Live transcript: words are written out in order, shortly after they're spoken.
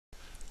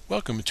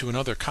Welcome to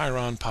another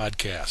Chyron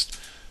podcast.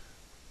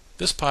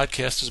 This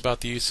podcast is about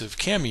the use of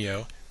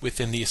CAMIO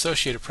within the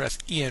Associated Press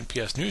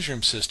ENPS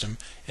newsroom system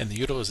and the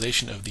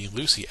utilization of the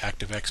LUCI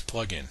ActiveX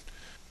plugin.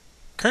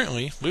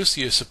 Currently,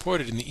 LUCI is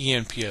supported in the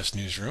ENPS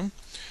newsroom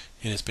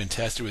and has been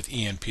tested with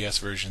ENPS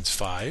versions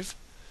 5,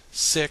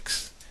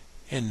 6,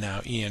 and now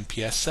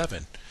ENPS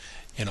 7.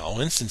 In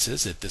all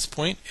instances at this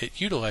point,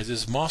 it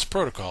utilizes MOS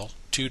Protocol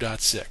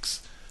 2.6.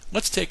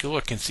 Let's take a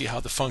look and see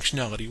how the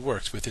functionality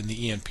works within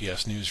the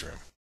ENPS newsroom.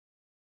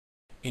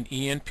 In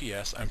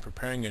ENPS, I'm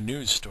preparing a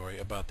news story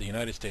about the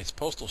United States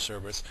Postal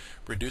Service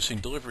reducing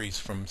deliveries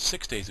from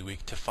 6 days a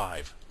week to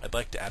 5. I'd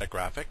like to add a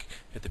graphic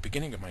at the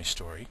beginning of my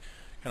story,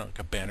 kind of like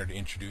a banner to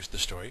introduce the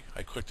story.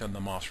 I clicked on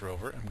the mouse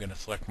rover. I'm going to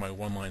select my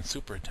one-line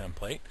super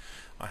template.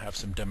 I have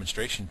some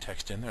demonstration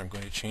text in there. I'm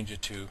going to change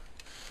it to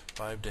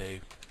 5-day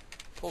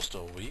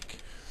postal week.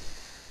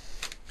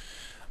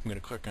 I'm going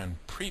to click on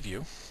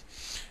preview,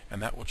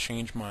 and that will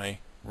change my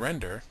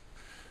render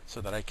so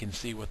that I can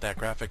see what that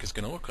graphic is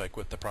going to look like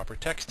with the proper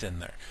text in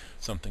there.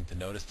 Something to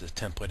notice, this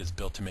template is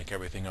built to make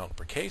everything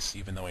uppercase,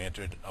 even though I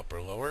entered upper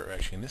or lower, or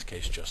actually in this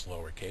case just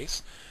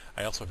lowercase.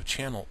 I also have a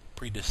channel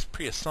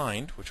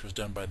pre-assigned, which was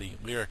done by the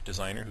lyric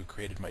designer who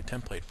created my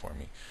template for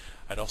me.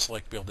 I'd also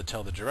like to be able to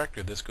tell the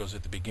director this goes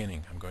at the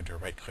beginning. I'm going to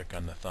right click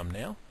on the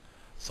thumbnail,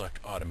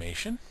 select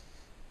automation,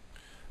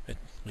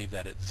 leave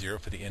that at 0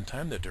 for the end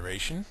time. The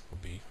duration will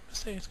be,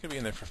 say it's going to be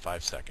in there for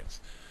 5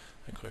 seconds.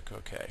 I click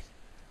OK.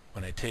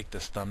 When I take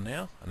this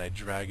thumbnail and I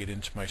drag it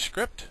into my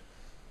script,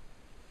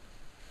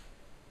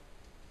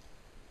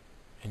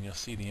 and you'll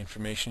see the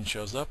information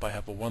shows up. I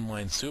have a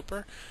one-line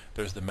super.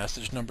 There's the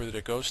message number that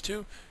it goes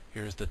to.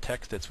 Here's the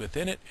text that's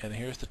within it, and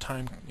here's the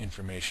time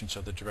information so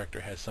the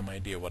director has some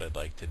idea what I'd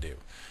like to do.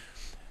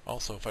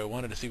 Also, if I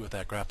wanted to see what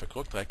that graphic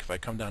looked like, if I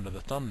come down to the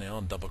thumbnail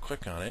and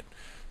double-click on it,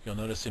 you'll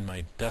notice in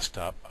my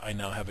desktop I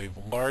now have a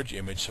large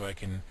image so I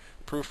can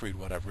proofread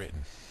what I've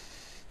written.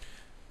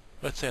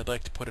 Let's say I'd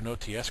like to put an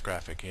OTS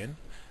graphic in.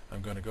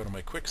 I'm going to go to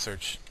my quick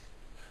search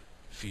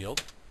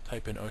field,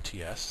 type in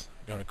OTS.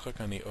 I'm going to click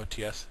on the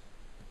OTS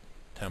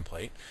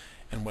template,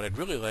 and what I'd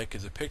really like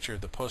is a picture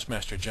of the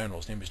Postmaster General.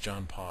 His name is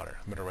John Potter.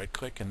 I'm going to right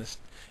click in this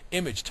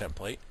image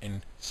template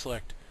and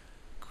select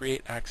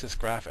Create Axis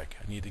Graphic.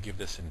 I need to give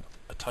this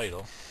a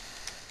title.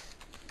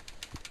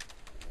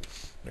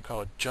 I'm going to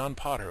call it John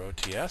Potter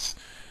OTS.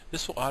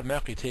 This will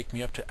automatically take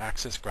me up to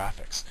Axis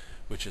Graphics,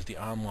 which is the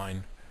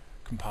online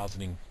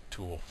compositing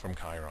tool from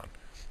Chyron.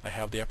 I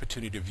have the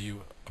opportunity to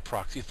view a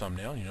proxy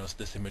thumbnail. You notice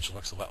this image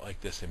looks a lot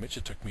like this image.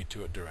 It took me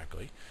to it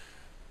directly.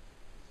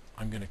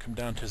 I'm going to come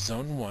down to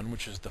Zone 1,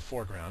 which is the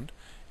foreground,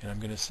 and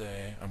I'm going to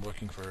say I'm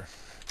looking for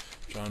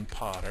John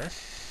Potter.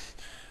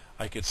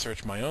 I could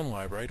search my own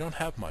library. I don't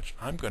have much.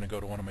 I'm going to go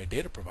to one of my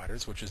data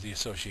providers, which is the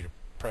Associated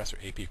Press or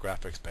AP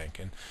Graphics Bank,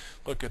 and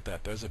look at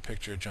that. There's a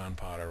picture of John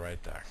Potter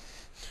right there.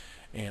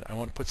 And I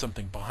want to put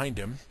something behind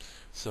him,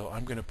 so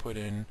I'm going to put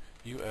in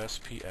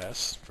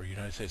USPS for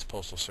United States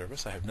Postal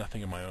Service. I have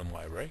nothing in my own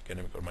library. I'm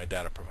going to go to my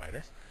data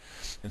provider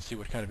and see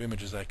what kind of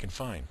images I can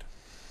find.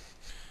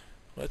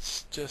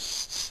 Let's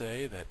just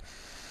say that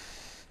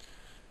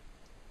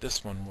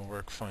this one will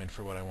work fine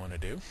for what I want to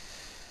do.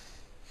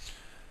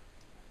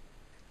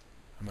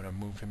 I'm going to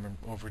move him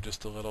over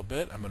just a little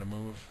bit. I'm going to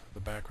move the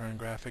background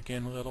graphic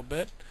in a little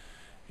bit,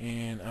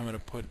 and I'm going to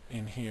put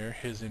in here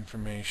his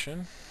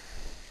information.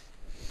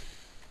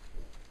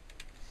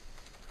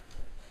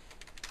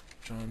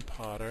 John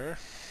Potter.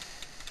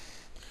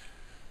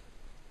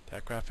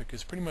 That graphic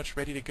is pretty much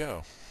ready to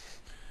go.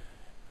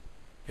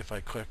 If I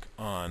click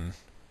on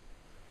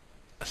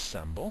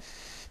Assemble,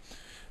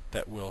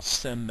 that will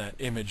send that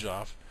image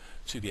off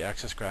to the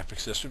Axis Graphics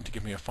system to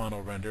give me a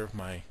final render of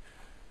my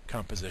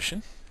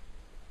composition.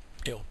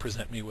 It will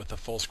present me with a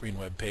full screen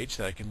web page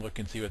that I can look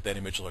and see what that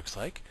image looks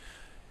like.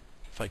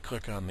 If I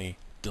click on the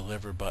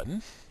Deliver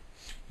button,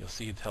 you'll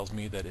see it tells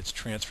me that it's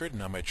transferred.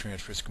 Now my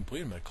transfer is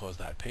complete. I'm going to close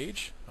that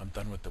page. I'm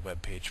done with the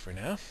web page for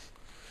now.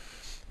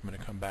 I'm going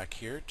to come back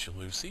here to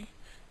LUCI.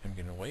 I'm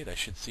going to wait. I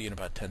should see in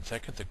about 10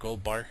 seconds a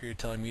gold bar here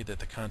telling me that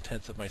the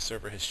contents of my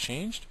server has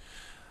changed.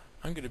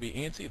 I'm going to be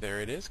antsy. There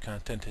it is.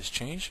 Content has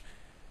changed.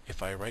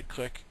 If I right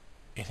click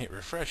and hit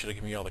refresh, it'll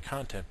give me all the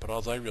content, but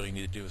all I really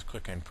need to do is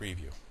click on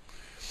preview.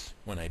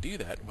 When I do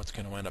that, what's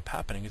going to end up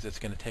happening is it's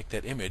going to take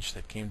that image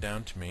that came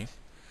down to me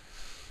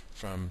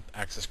from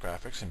Axis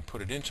Graphics and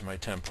put it into my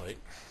template.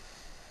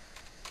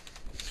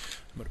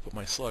 I'm going to put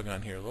my slug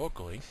on here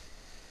locally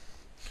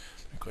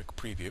and click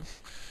preview,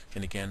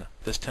 and again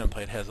this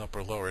template has upper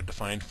or lower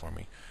defined for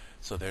me.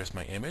 So there's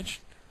my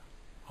image.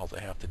 All I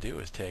have to do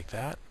is take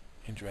that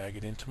and drag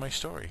it into my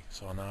story.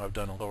 So now I've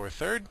done a lower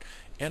third,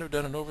 and I've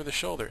done an over the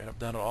shoulder, and I've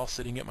done it all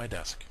sitting at my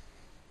desk.